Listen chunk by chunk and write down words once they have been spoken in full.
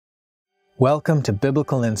Welcome to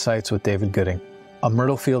Biblical Insights with David Gooding, a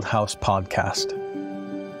Myrtlefield House podcast.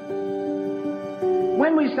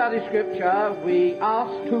 When we study Scripture, we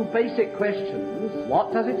ask two basic questions.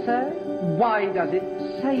 What does it say? Why does it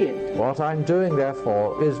say it? What I'm doing,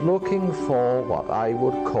 therefore, is looking for what I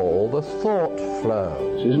would call the thought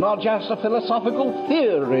flow. This is not just a philosophical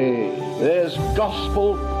theory. This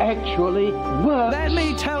gospel actually works. Let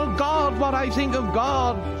me tell God what I think of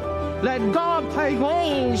God. Let God take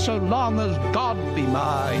all so long as God be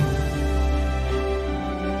mine.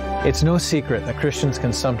 It's no secret that Christians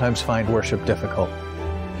can sometimes find worship difficult.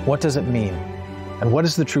 What does it mean? And what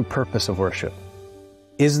is the true purpose of worship?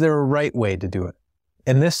 Is there a right way to do it?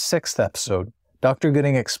 In this 6th episode, Dr.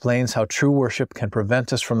 Gooding explains how true worship can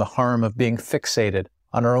prevent us from the harm of being fixated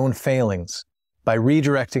on our own failings by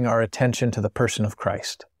redirecting our attention to the person of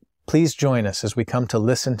Christ. Please join us as we come to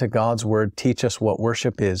listen to God's Word teach us what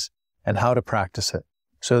worship is and how to practice it,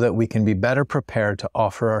 so that we can be better prepared to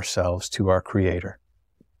offer ourselves to our Creator.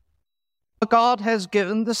 God has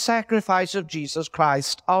given the sacrifice of Jesus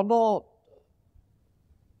Christ, our Lord.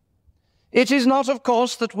 It is not, of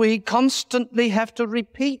course, that we constantly have to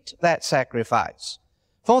repeat that sacrifice,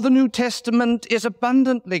 for the New Testament is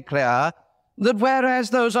abundantly clear that whereas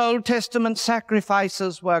those Old Testament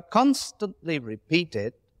sacrifices were constantly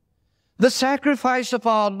repeated, the sacrifice of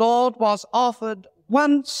our Lord was offered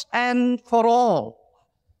once and for all.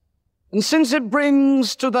 And since it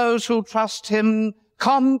brings to those who trust Him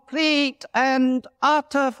complete and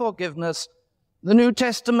utter forgiveness, the New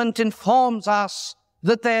Testament informs us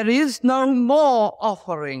that there is no more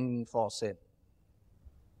offering for sin.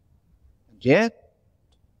 And yet,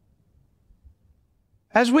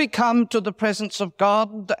 as we come to the presence of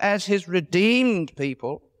God as His redeemed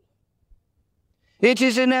people, it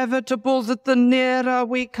is inevitable that the nearer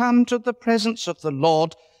we come to the presence of the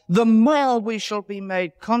Lord, the more we shall be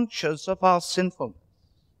made conscious of our sinfulness.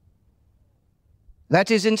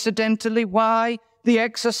 That is incidentally why the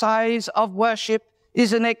exercise of worship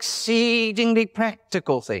is an exceedingly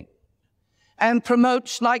practical thing and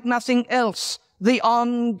promotes like nothing else the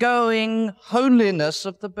ongoing holiness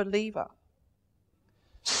of the believer.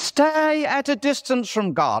 Stay at a distance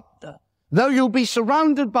from God, though you'll be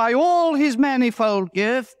surrounded by all His manifold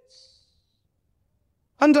gifts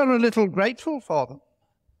and are a little grateful for them.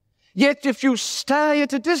 Yet if you stay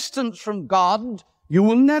at a distance from God, you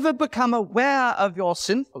will never become aware of your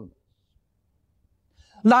sinfulness,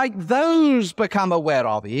 like those become aware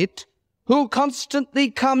of it who constantly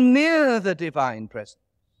come near the divine presence.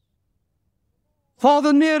 For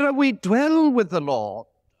the nearer we dwell with the Lord,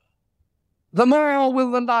 the more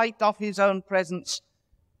will the light of His own presence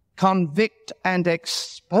convict and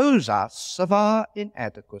expose us of our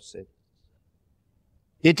inadequacy.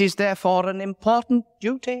 It is therefore an important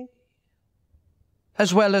duty,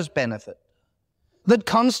 as well as benefit, that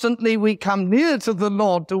constantly we come near to the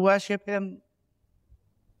Lord to worship Him.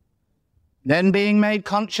 Then being made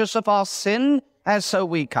conscious of our sin, as so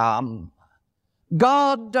we come,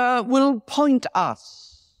 God will point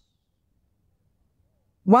us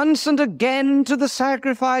once and again to the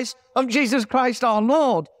sacrifice of Jesus Christ our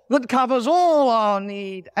Lord that covers all our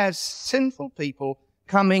need as sinful people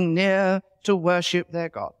coming near to worship their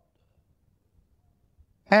God.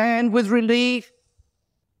 And with relief,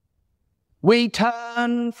 we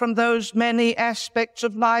turn from those many aspects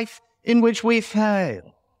of life in which we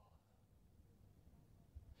fail.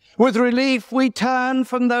 With relief, we turn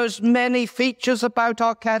from those many features about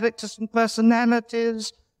our characters and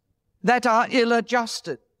personalities that are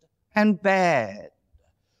ill-adjusted and bad.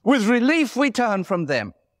 With relief, we turn from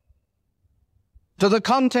them to the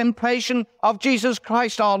contemplation of Jesus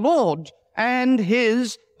Christ our Lord and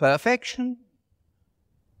His perfection.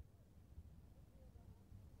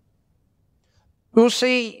 You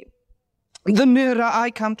see, the nearer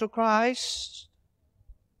I come to Christ,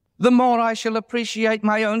 the more I shall appreciate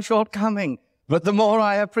my own shortcoming. But the more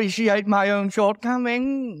I appreciate my own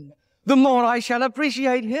shortcoming, the more I shall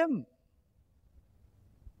appreciate Him.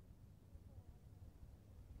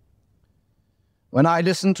 When I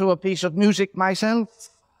listen to a piece of music myself,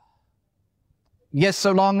 yes,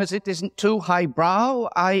 so long as it isn't too highbrow,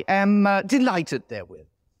 I am delighted therewith.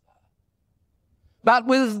 But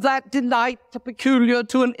with that delight peculiar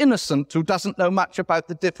to an innocent who doesn't know much about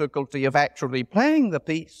the difficulty of actually playing the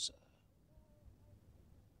piece.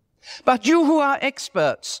 But you who are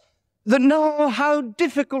experts, that know how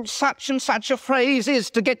difficult such and such a phrase is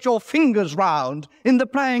to get your fingers round in the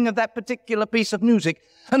playing of that particular piece of music,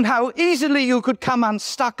 and how easily you could come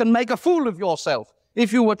unstuck and make a fool of yourself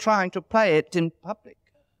if you were trying to play it in public.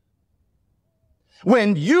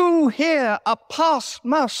 When you hear a past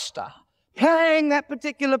master playing that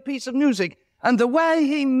particular piece of music, and the way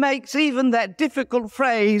he makes even that difficult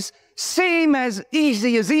phrase seem as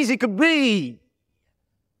easy could be.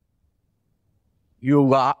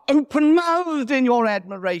 You are open-mouthed in your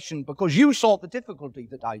admiration because you saw the difficulty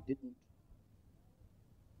that I didn't.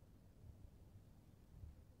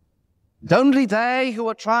 And only they who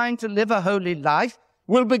are trying to live a holy life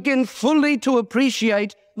will begin fully to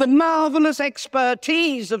appreciate the marvelous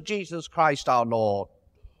expertise of Jesus Christ our Lord.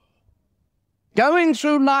 Going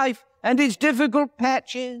through life and its difficult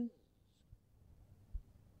patches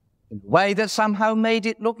in a way that somehow made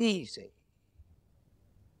it look easy.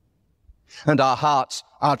 And our hearts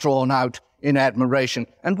are drawn out in admiration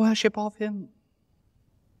and worship of him.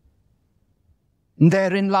 And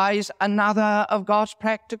therein lies another of God's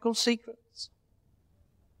practical secrets.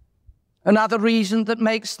 Another reason that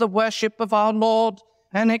makes the worship of our Lord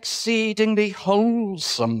an exceedingly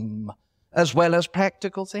wholesome as well as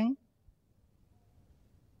practical thing.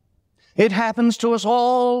 It happens to us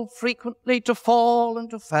all frequently to fall and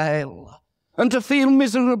to fail and to feel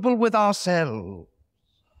miserable with ourselves.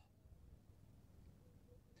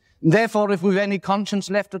 Therefore, if we've any conscience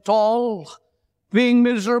left at all, being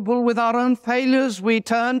miserable with our own failures, we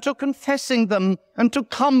turn to confessing them and to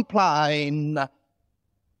compline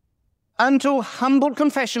and to humble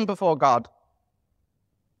confession before God.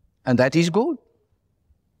 And that is good.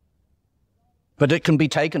 But it can be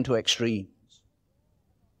taken to extremes.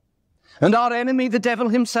 And our enemy, the devil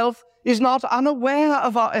himself, is not unaware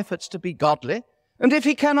of our efforts to be godly. And if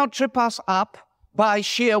he cannot trip us up by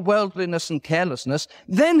sheer worldliness and carelessness,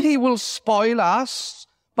 then he will spoil us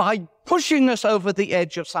by pushing us over the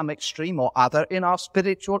edge of some extreme or other in our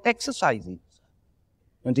spiritual exercises.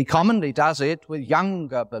 And he commonly does it with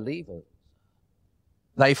younger believers.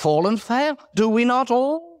 They fall and fail, do we not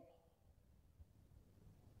all?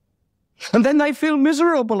 And then they feel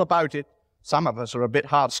miserable about it. Some of us are a bit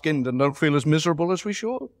hard-skinned and don't feel as miserable as we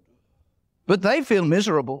should. But they feel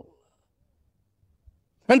miserable.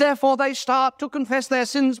 And therefore they start to confess their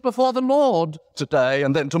sins before the Lord today,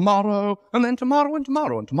 and then tomorrow, and then tomorrow, and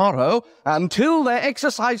tomorrow, and tomorrow, until their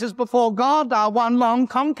exercises before God are one long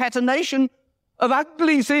concatenation of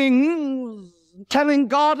ugly things, telling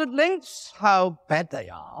God at length how bad they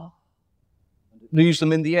are. And it leaves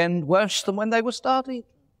them in the end worse than when they were started.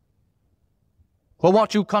 For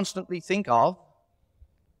what you constantly think of,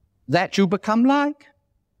 that you become like.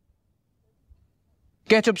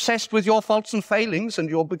 Get obsessed with your faults and failings, and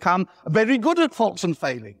you'll become very good at faults and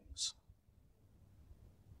failings.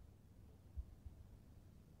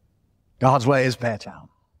 God's way is better.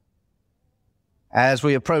 As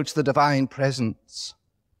we approach the divine presence,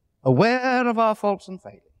 aware of our faults and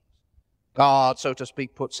failings, God, so to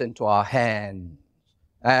speak, puts into our hands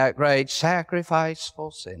that great sacrifice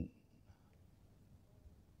for sin.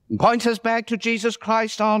 And points us back to Jesus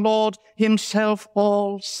Christ our Lord, himself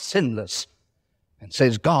all sinless, and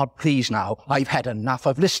says, God, please now, I've had enough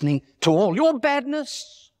of listening to all your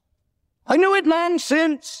badness. I knew it long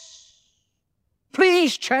since.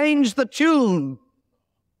 Please change the tune.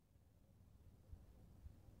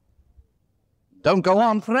 Don't go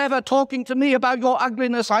on forever talking to me about your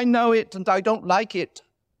ugliness. I know it and I don't like it.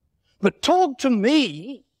 But talk to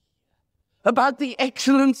me about the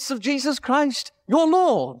excellence of Jesus Christ, your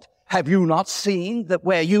Lord. Have you not seen that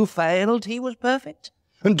where you failed, he was perfect?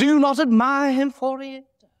 And do you not admire him for it?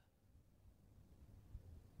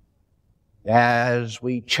 As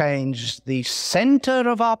we change the center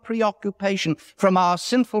of our preoccupation from our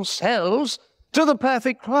sinful selves to the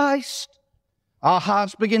perfect Christ, our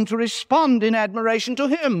hearts begin to respond in admiration to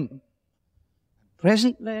him.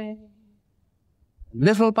 Presently,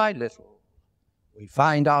 little by little, we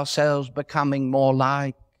find ourselves becoming more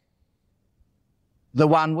like the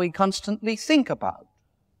one we constantly think about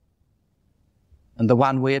and the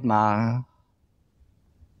one we admire.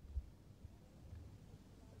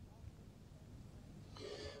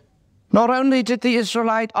 Not only did the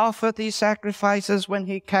Israelite offer these sacrifices when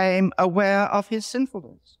he came aware of his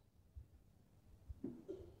sinfulness,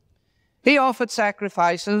 he offered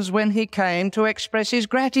sacrifices when he came to express his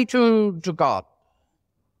gratitude to God,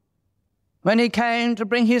 when he came to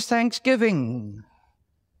bring his thanksgiving.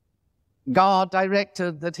 God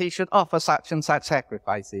directed that he should offer such and such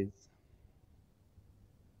sacrifices.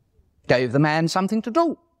 Gave the man something to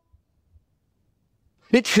do.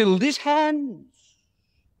 It filled his hands.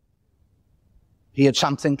 He had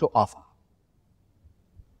something to offer.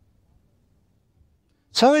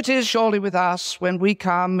 So it is surely with us when we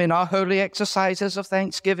come in our holy exercises of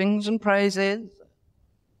thanksgivings and praises.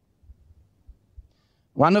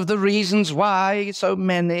 One of the reasons why so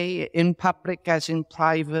many, in public as in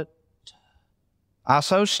private, are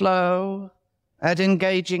so slow at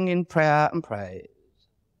engaging in prayer and praise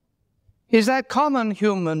is that common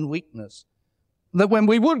human weakness that when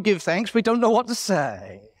we would give thanks, we don't know what to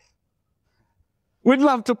say. We'd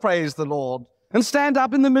love to praise the Lord and stand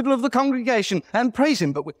up in the middle of the congregation and praise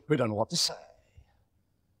Him, but we don't know what to say.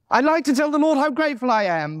 I'd like to tell the Lord how grateful I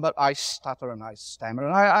am, but I stutter and I stammer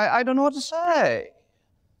and I don't know what to say.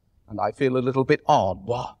 And I feel a little bit odd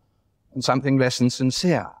and something less than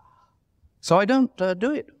sincere. So I don't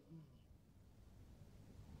do it.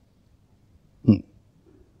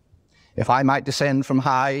 If I might descend from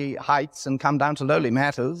high heights and come down to lowly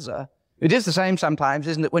matters, it is the same sometimes,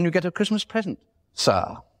 isn't it, when you get a Christmas present,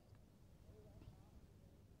 sir?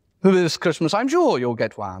 This Christmas, I'm sure you'll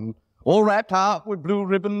get one, all wrapped up with blue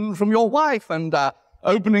ribbon from your wife, and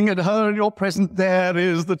opening at her in your present there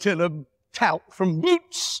is the tin of talc from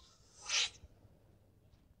Boots.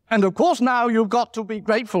 And of course now you've got to be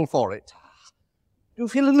grateful for it. Do you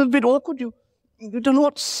feel a little bit awkward? You don't know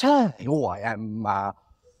what to say. Oh,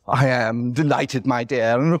 I am delighted, my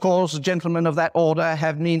dear. And of course, gentlemen of that order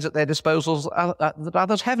have means at their disposal that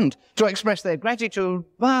others haven't to express their gratitude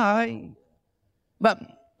by. But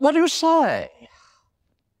what do you say?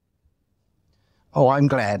 Oh, I'm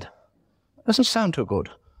glad. Doesn't sound too good.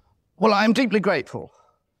 Well, I'm deeply grateful.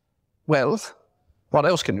 Well, what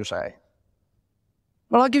else can you say?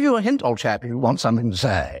 Well, I'll give you a hint, old chap, if you want something to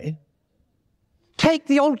say. Take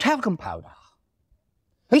the old talcum powder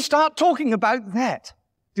and start talking about that.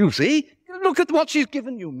 Do you see? Look at what she's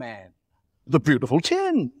given you, man. The beautiful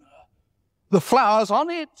tin. The flowers on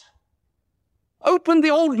it. Open the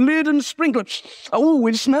old lid and sprinkle it. Oh,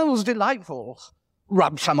 it smells delightful.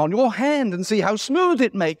 Rub some on your hand and see how smooth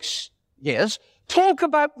it makes. Yes, talk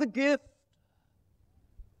about the gift.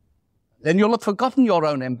 Then you'll have forgotten your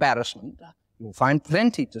own embarrassment. You'll find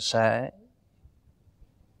plenty to say.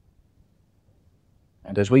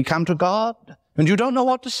 And as we come to God, and you don't know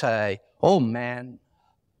what to say, oh man,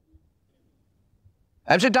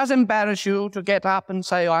 as it does embarrass you to get up and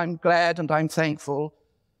say, I'm glad and I'm thankful,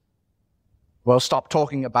 well, stop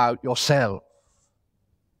talking about yourself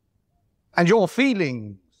and your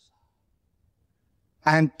feelings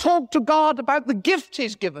and talk to God about the gift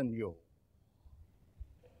He's given you.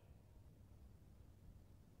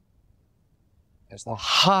 As the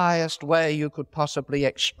highest way you could possibly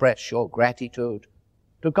express your gratitude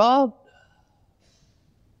to God.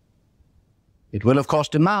 It will, of course,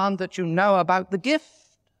 demand that you know about the gift.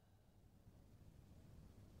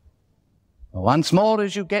 Once more,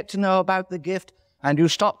 as you get to know about the gift and you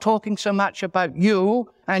stop talking so much about you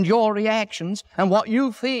and your reactions and what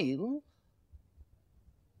you feel,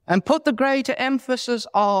 and put the greater emphasis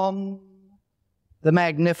on the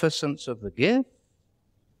magnificence of the gift,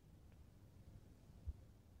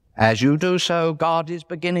 as you do so, God is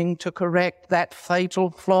beginning to correct that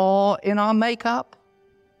fatal flaw in our makeup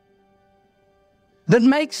that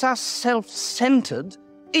makes us self-centered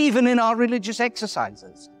even in our religious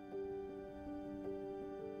exercises.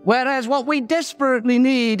 Whereas what we desperately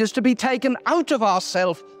need is to be taken out of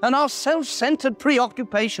ourself and our self-centered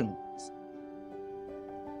preoccupations,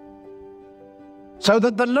 so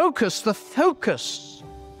that the locus, the focus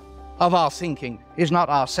of our thinking is not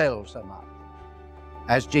ourselves so much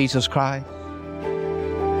as Jesus Christ,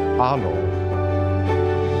 our Lord.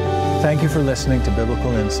 Thank you for listening to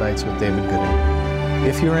Biblical Insights with David Gooding.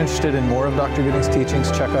 If you're interested in more of Dr. Gooding's teachings,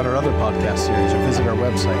 check out our other podcast series or visit our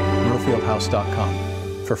website,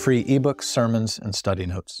 myrtlefieldhouse.com, for free ebooks, sermons, and study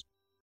notes.